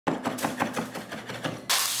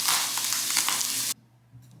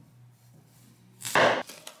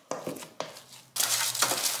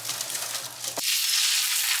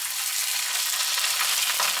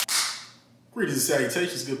Greetings and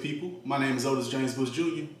salutations, good people. My name is Otis James Bush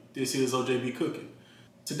Jr. This here is OJB Cooking.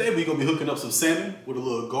 Today we're going to be hooking up some salmon with a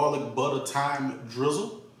little garlic butter thyme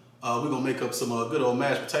drizzle. We're going to make up some good old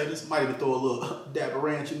mashed potatoes. Might even throw a little dab of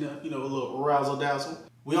ranch in there, you know, a little razzle dazzle.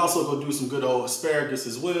 We also going to do some good old asparagus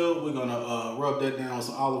as well. We're going to rub that down with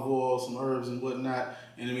some olive oil, some herbs and whatnot,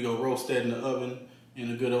 and then we're going to roast that in the oven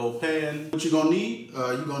in a good old pan. What you're going to need,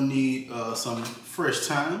 you're going to need some fresh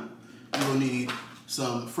thyme. You're going to need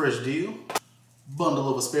some fresh dill, bundle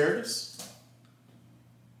of asparagus,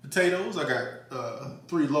 potatoes. I got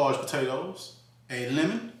 3 large potatoes, a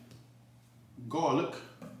lemon, garlic,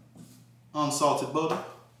 unsalted butter,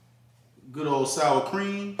 good old sour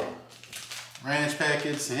cream, ranch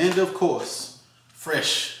packets, and of course,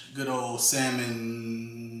 fresh good old salmon.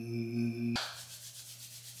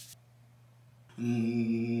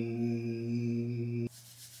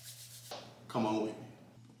 Come on with me.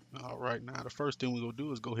 All right, now the first thing we're gonna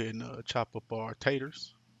do is go ahead and chop up our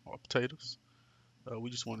taters, or potatoes. We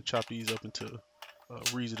just want to chop these up into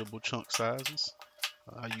reasonable chunk sizes.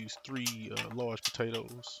 I use 3 large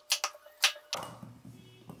potatoes.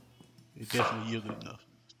 It definitely yielded enough,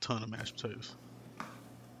 a ton of mashed potatoes.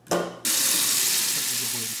 We're gonna go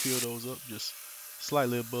ahead and fill those up just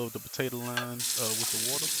slightly above the potato line with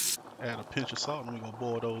the water. Add a pinch of salt, and we're gonna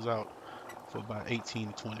boil those out for about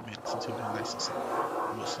 18 to 20 minutes until they're nice and soft.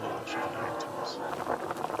 Real slow motion for the hand tools.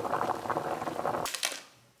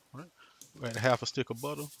 Alright, we add a half a stick of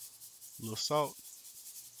butter, a little salt,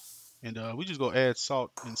 and we just gonna add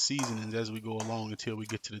salt and seasonings as we go along until we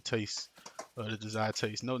get to the taste, the desired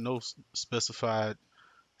taste. No specified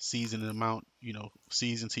seasoning amount, you know,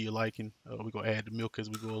 season to your liking. We're gonna add the milk as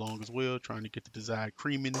we go along as well, trying to get the desired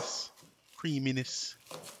creaminess.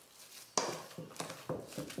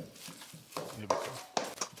 There we go.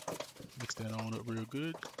 Mix that on up real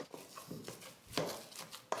good.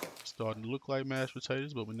 Starting to look like mashed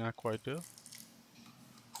potatoes, but we're not quite there.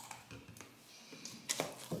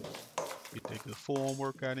 Get that good form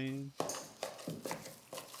workout in.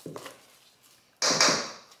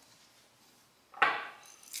 A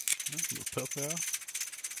little pepper out.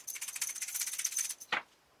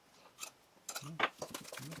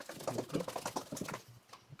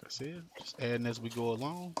 Like I said, just adding as we go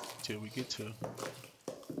along until we get to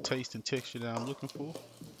taste and texture that I'm looking for.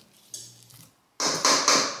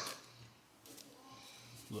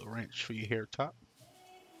 A little ranch for your hair top.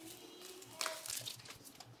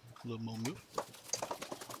 A little more milk.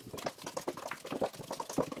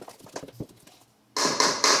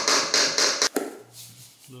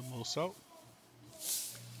 A little more salt.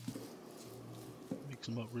 Mix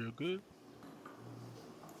them up real good.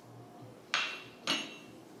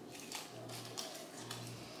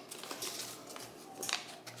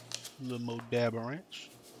 A little more dab of ranch.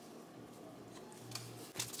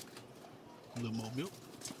 A little more milk.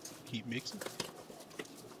 Keep mixing.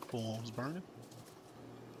 Form's burning.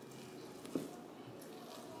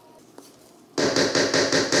 I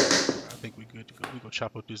think we're good to go. We're gonna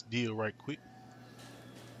chop up this dill right quick.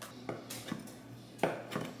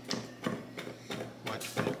 Watch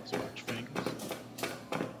your fingers, watch your fingers.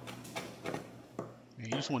 And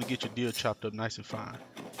you just want to get your dill chopped up nice and fine.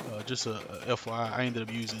 Just a FYI, I ended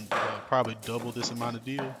up using probably double this amount of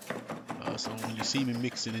dill. So when you see me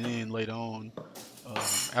mixing it in later on,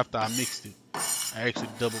 after I mixed it, I actually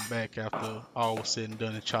doubled back after all was said and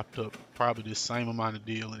done and chopped up probably the same amount of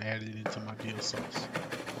dill and added it into my dill sauce.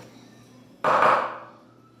 That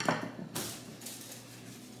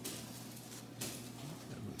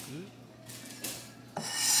looks good.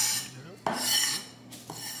 Yep.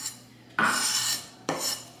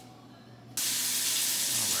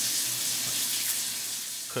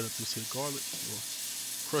 Cut up this here garlic, or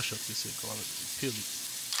crush up this here garlic and peel it.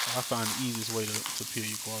 I find the easiest way to peel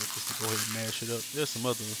your garlic is to go ahead and mash it up. There's some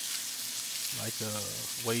other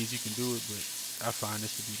ways you can do it, but I find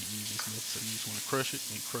this to be the easiest method. So you just want to crush it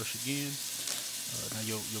and crush again. Now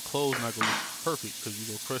your clothes not gonna look perfect because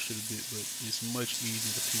you're gonna crush it a bit, but it's much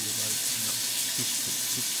easier to peel, like, you know, super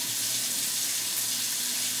quick.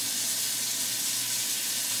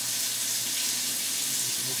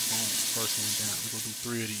 First one down. We're gonna do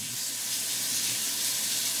 3 of these.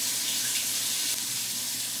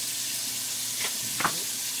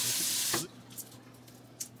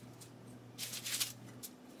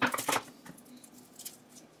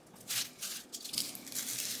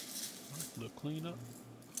 Alright, little clean up.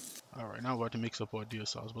 Alright, now we're about to mix up our dill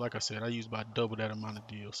sauce. But like I said, I use about double that amount of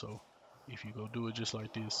dill. So if you go do it just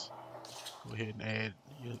like this, go ahead and add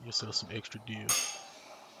yourself some extra dill.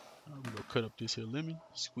 We're going to cut up this here lemon,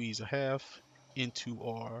 squeeze a half into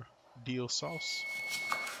our dill sauce.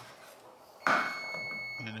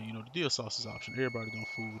 And then, you know, the dill sauce is optional. Everybody don't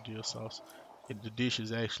fool with dill sauce. And the dish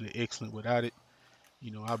is actually excellent without it.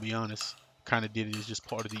 You know, I'll be honest, kind of did it as just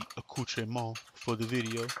part of the accoutrement for the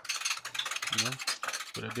video, you know.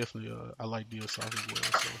 But I definitely, I like dill sauce as well,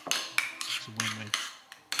 so it's a win-win.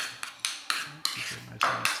 Get that nice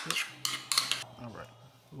and mixed up. All right,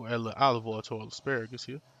 we'll add a little olive oil to our asparagus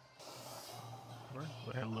here. All right,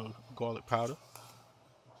 we'll add a little garlic powder,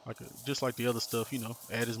 just like the other stuff, you know.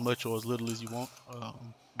 Add as much or as little as you want. You know,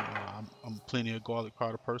 I'm plenty of garlic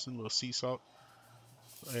powder person. A little sea salt,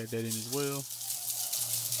 so add that in as well.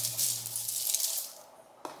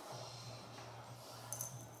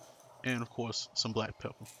 And of course, some black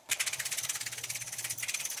pepper.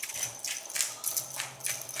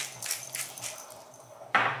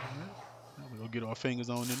 Alright, now we're gonna get our fingers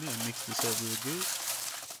on in there and mix this up real good.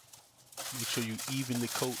 Make sure you evenly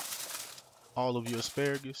coat all of your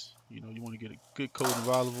asparagus. You know, you want to get a good coating of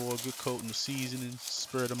olive oil, good coating of seasoning,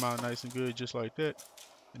 spread them out nice and good, just like that.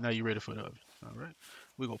 And now you're ready for the oven. Alright,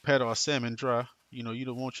 we're gonna pat our salmon dry. You know, you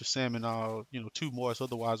don't want your salmon all, you know, too moist.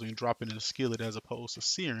 Otherwise, when you drop it in a skillet as opposed to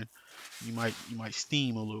searing, you might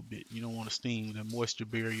steam a little bit. You don't want to steam. The moisture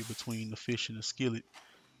barrier between the fish and the skillet,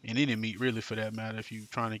 and any meat really for that matter. If you're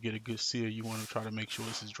trying to get a good sear, you want to try to make sure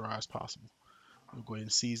it's as dry as possible. We'll go ahead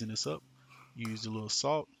and season this up. Use a little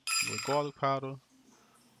salt, a little garlic powder,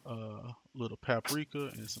 a little paprika,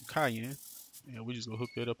 and some cayenne. And we just gonna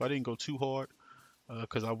hook that up. I didn't go too hard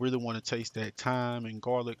because I really want to taste that thyme and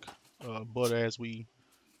garlic butter as we,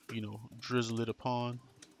 you know, drizzle it upon.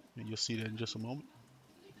 And you'll see that in just a moment.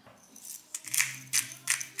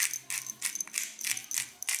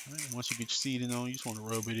 All right, once you get your seasoning on, you just want to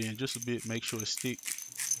rub it in just a bit, make sure it stick.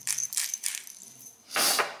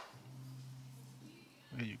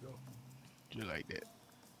 There you go, just like that.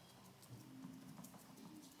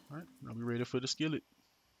 All right, now we're ready for the skillet.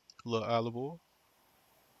 A little olive oil.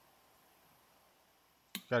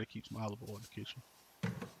 Got to keep some olive oil in the kitchen.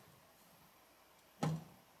 All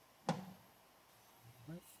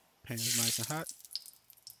right, pan is nice and hot.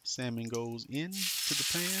 Salmon goes in to the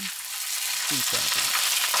pan. Inside it.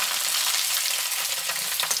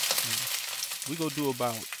 We go do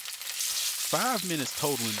about 5 minutes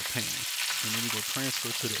total in the pan, and then we go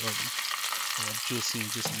transfer to the oven. You'll see in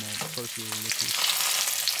just a moment. First, we'll let this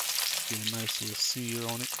get a nice little sear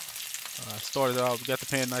on it. Started out, we got the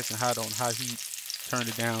pan nice and hot on high heat. Turned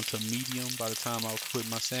it down to medium by the time I was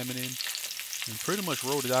putting my salmon in, and pretty much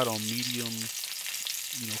rolled it out on medium,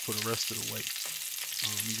 you know, for the rest of the way.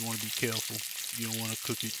 You want to be careful. You don't want to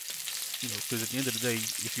cook it, you know, because at the end of the day,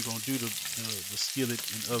 if you're gonna do the skillet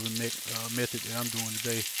and oven method that I'm doing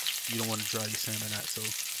today, you don't want to dry your salmon out. So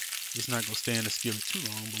it's not gonna stay in the skillet too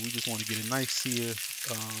long, but we just want to get a nice sear,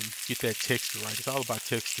 get that texture right. It's all about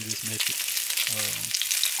texture, this method,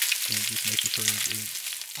 and just making sure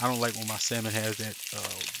I don't like when my salmon has that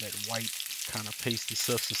that white kind of pasty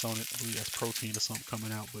substance on it. I believe that's protein or something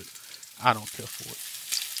coming out, but I don't care for it.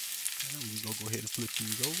 Right, we just go ahead and flip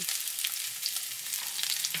these over.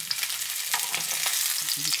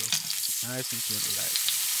 Here we go. Nice and gentle, like.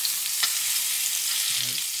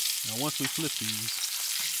 Right. Now once we flip these,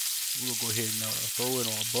 we'll go ahead and throw in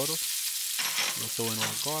our butter. We'll throw in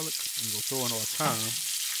our garlic, and we'll throw in our thyme,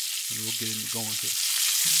 and we'll get it going here.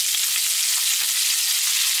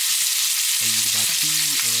 I use about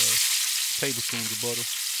 2 tablespoons of butter.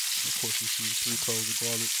 And of course, this is 3 cloves of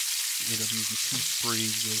garlic. End up using 2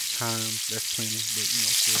 sprigs of thyme. That's plenty, but you know,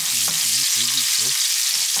 of course, you know, so.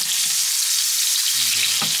 And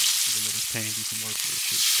we'll let this pan do some work real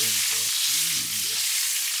quick. There we go. Yeah.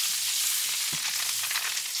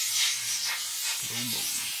 Slow mo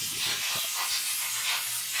to get to the top.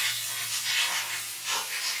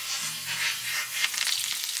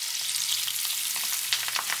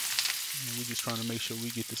 And we're just trying to make sure we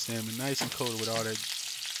get the salmon nice and coated with all that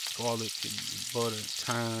garlic and butter and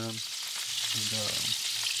thyme. And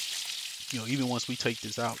you know, even once we take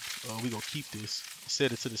this out, we're gonna keep this,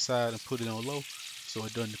 set it to the side and put it on low so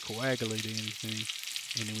it doesn't coagulate or anything.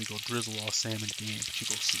 And then we go drizzle our salmon at the end, but you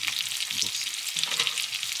go see. You go see.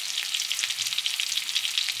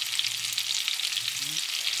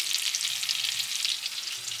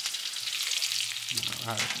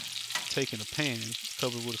 Now, I've taken a pan,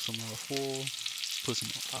 covered with some foil, put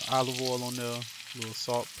some olive oil on there, a little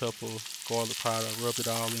salt, pepper, garlic powder, rubbed it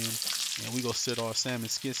all in, and we gonna set our salmon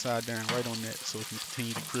skin side down right on that so it can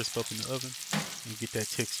continue to crisp up in the oven and get that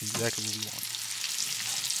texture exactly what we want.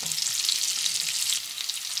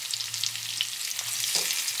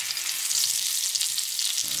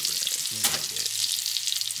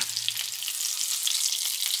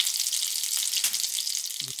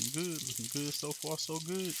 Looking good so far, so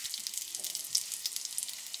good.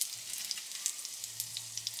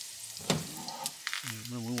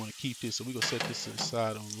 Remember, we want to keep this, so we're going to set this to the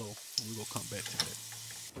side on low, and we're going to come back to that.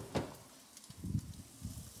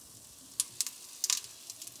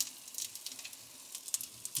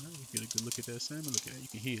 All right, we get a good look at that salmon. Look at that. You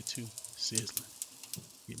can hear it too, sizzling.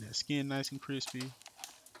 Getting that skin nice and crispy.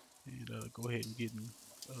 And go ahead and getting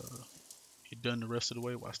it done the rest of the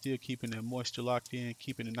way while still keeping that moisture locked in,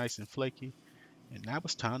 keeping it nice and flaky. And now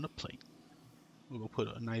it's time to plate. We're going to put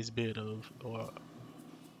a nice bit of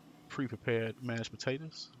pre-prepared mashed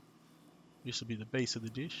potatoes. This will be the base of the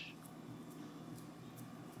dish.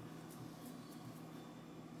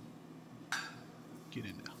 Get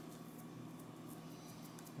in there.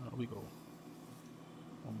 We go.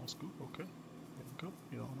 Almost scoop. Okay. There we go.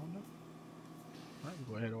 You don't know. Alright,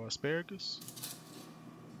 we're going to add our asparagus.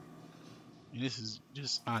 And this is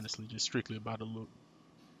just honestly just strictly about the look.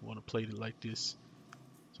 We want to plate it like this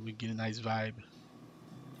so we can get a nice vibe.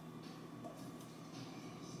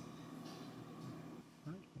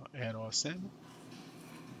 Alright, we'll add our salmon.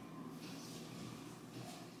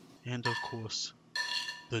 And of course,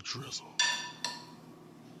 the drizzle.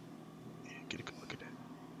 Yeah, get a good look at that.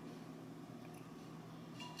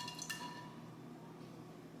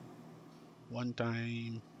 One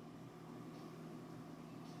time.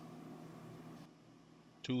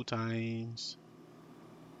 2 times.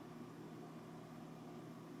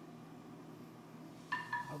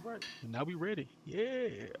 All right, and now we ready.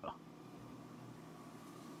 Yeah.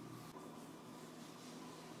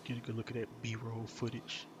 Get a good look at that B-roll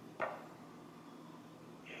footage.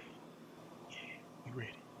 Yeah, we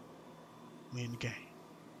ready. We in the game.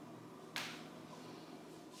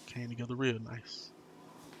 Came together real nice.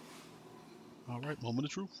 All right, moment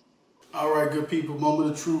of truth. All right, good people,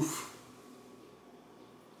 moment of truth.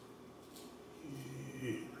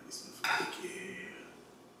 Yeah, nice and flaky.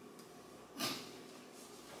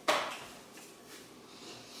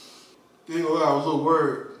 Ain't gonna lie, I was a little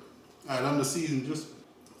worried. All right, I'm the season, just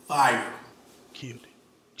fire. Killed it.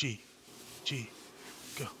 G,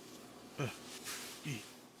 go.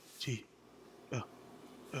 G,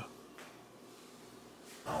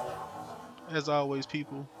 As always,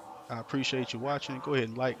 people, I appreciate you watching. Go ahead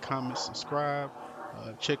and like, comment, subscribe.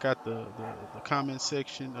 Check out the comment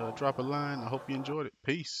section. Drop a line. I hope you enjoyed it.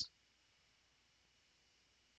 Peace.